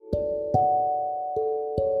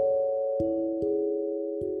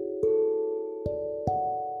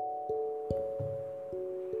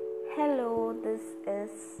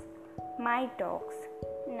My Talks.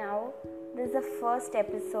 Now, this is the first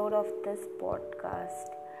episode of this podcast.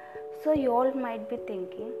 So, you all might be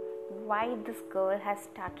thinking why this girl has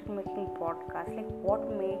started making podcasts. Like, what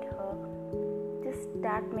made her just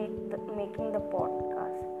start making the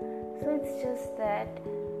podcast? So, it's just that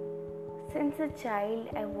since a child,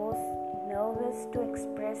 I was nervous to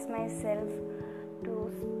express myself,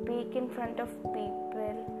 to speak in front of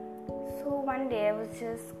people. So one day I was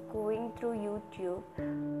just going through YouTube,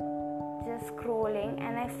 just scrolling,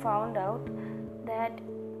 and I found out that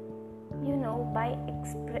in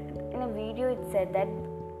a video it said that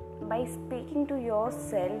by speaking to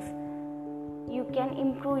yourself you can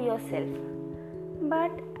improve yourself.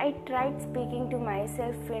 But I tried speaking to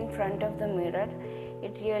myself in front of the mirror.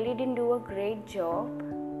 It really didn't do a great job.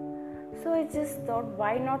 So I just thought,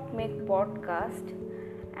 why not make podcast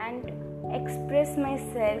and express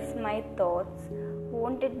myself, my thoughts.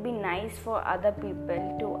 Won't it be nice for other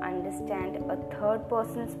people to understand a third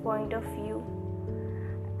person's point of view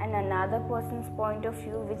and another person's point of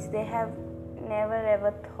view which they have never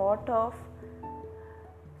ever thought of?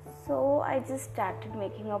 So I just started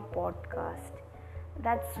making a podcast.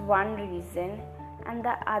 That's one reason. And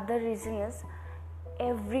the other reason is,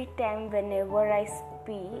 every time whenever I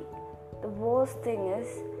speak, the worst thing is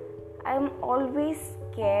I'm always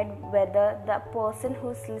scared whether the person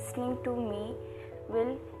who's listening to me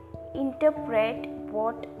will interpret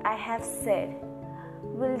what I have said.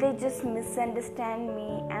 Will they just misunderstand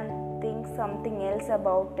me and think something else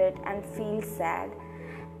about it and feel sad?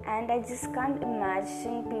 And I just can't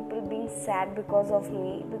imagine people being sad because of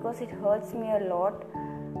me, because it hurts me a lot.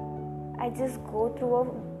 I just go through a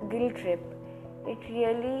guilt trip. It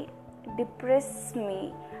really depresses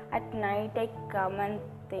me. At night I come and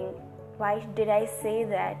think, why did I say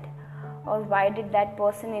that? Or why did that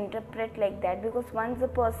person interpret like that? Because once the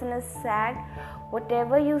person is sad,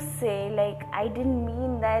 whatever you say, like, I didn't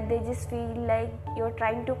mean that, they just feel like you're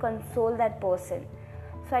trying to console that person.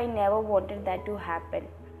 So I never wanted that to happen.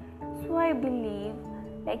 So I believe,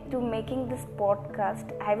 to making this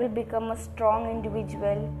podcast, I will become a strong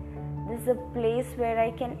individual. This is a place where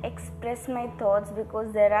I can express my thoughts,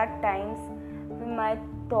 because there are times when my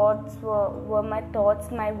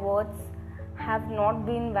words have not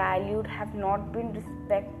been valued, have not been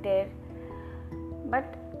respected. But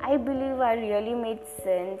I believe I really made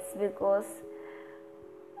sense, because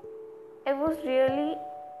I was really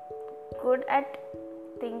good at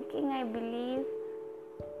thinking. I believe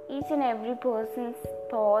each and every person's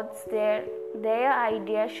thoughts, their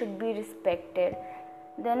idea should be respected.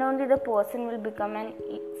 Then only the person will become a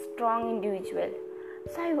strong individual.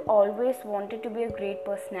 So I've always wanted to be a great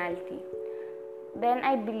personality. Then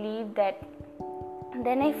I believed that.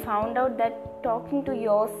 Then I found out that talking to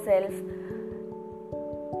yourself,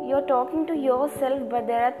 you're talking to yourself, but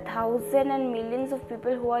there are thousands and millions of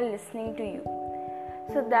people who are listening to you.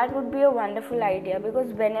 So that would be a wonderful idea,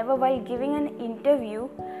 because whenever while giving an interview,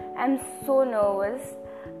 I'm so nervous.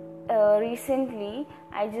 Recently,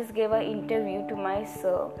 I just gave an interview to my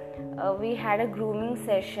sir. We had a grooming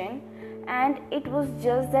session, and it was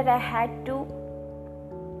just that I had to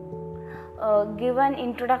give an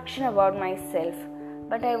introduction about myself.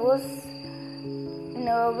 But I was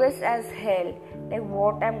nervous as hell, like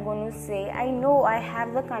what I'm going to say. I know I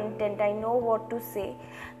have the content, I know what to say,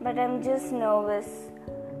 but I'm just nervous.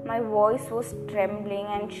 My voice was trembling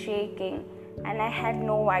and shaking, and I had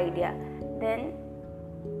no idea.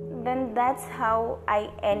 Then that's how I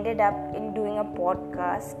ended up in doing a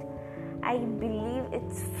podcast. I believe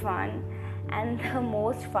it's fun, and the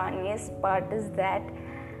most funniest part is that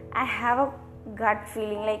I have a gut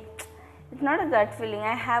feeling, it's not a gut feeling,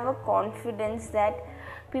 I have a confidence that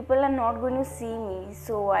people are not going to see me,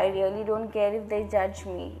 so I really don't care if they judge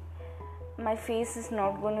me. My face is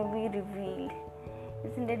not going to be revealed.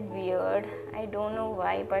 Isn't it weird? I don't know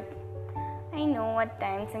why, but I know at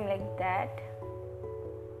times I'm like that.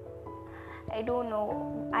 I don't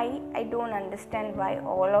know. I don't understand why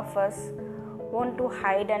all of us want to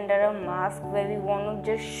hide under a mask, where we want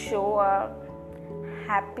to just show our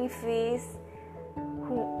happy face,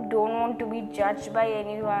 who don't want to be judged by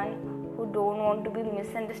anyone, who don't want to be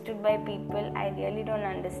misunderstood by people. I really don't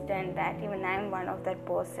understand that. Even I am one of that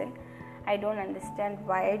person. I don't understand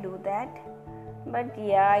why I do that. But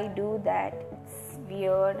yeah, I do that. It's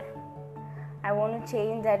weird. I want to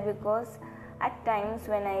change that, because at times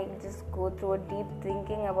when I just go through a deep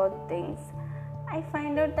thinking about things, I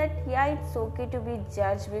find out that it's okay to be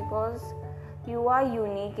judged, because you are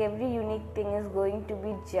unique. Every unique thing is going to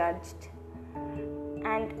be judged,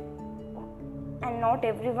 and and not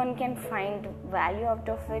everyone can find value out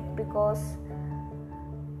of it, because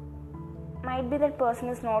might be that person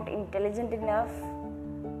is not intelligent enough.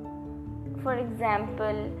 For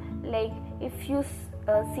example, like if you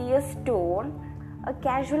see a stone, a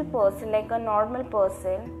casual person, like a normal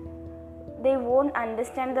person, they won't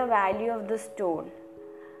understand the value of the stone.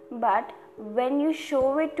 But when you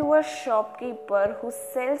show it to a shopkeeper who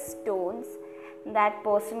sells stones, that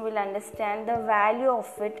person will understand the value of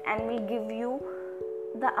it and will give you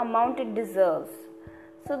the amount it deserves.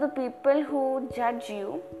 So the people who judge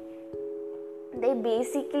you, they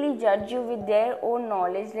basically judge you with their own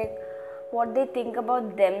knowledge, like what they think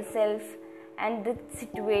about themselves and the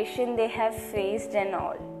situation they have faced and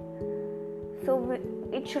all. So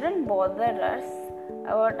it shouldn't bother us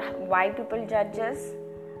about why people judge us,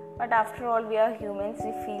 but after all, we are humans,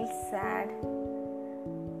 we feel sad.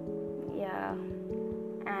 Yeah,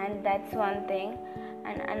 and that's one thing.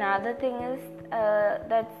 And another thing is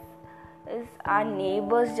that is our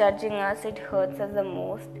neighbors judging us. It hurts us the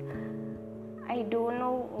most. I don't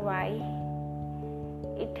know why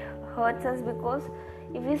it hurts us, because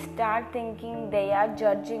if we start thinking they are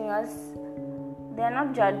judging us, they are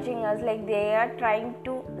not judging us, like they are trying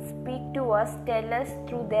to speak to us, tell us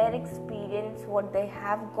through their experience what they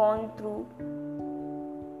have gone through,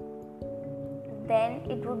 then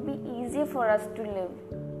it would be easier for us to live.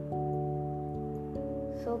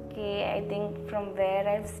 So okay, I think from where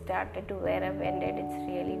I've started to where I've ended, it's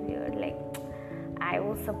really weird. Like I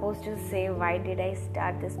was supposed to say why did I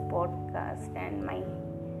start this podcast, and my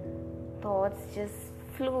thoughts just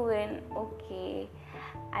flew in. Okay,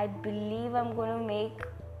 I believe I'm going to make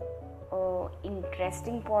an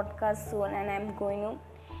interesting podcast soon, and I'm going to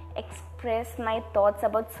express my thoughts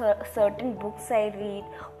about certain books I read,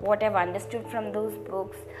 what I've understood from those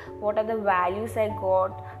books, what are the values I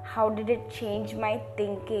got, how did it change my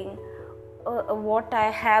thinking, what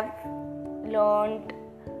I have learned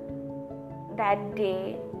that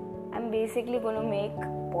day. I'm basically going to make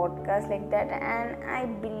podcasts like that, and I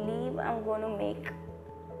believe I'm going to make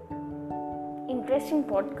interesting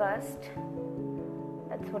podcast.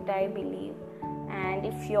 That's what I believe. And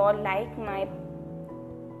if you all like my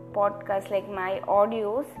podcast, like my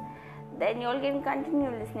audios, then you all can continue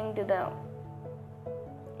listening to the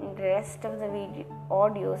rest of the video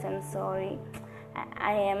audios. I'm sorry,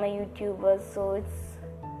 I am a YouTuber, so it's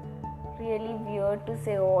really weird to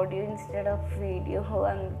say audio instead of video.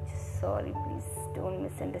 I'm just sorry, please don't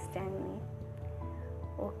misunderstand me.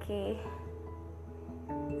 Okay,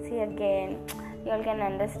 see again, you all can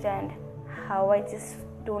understand how I just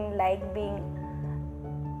don't like being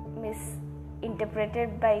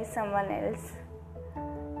misinterpreted by someone else.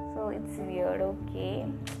 So it's weird. Okay,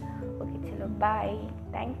 chalo, bye.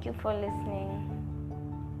 Thank you for listening.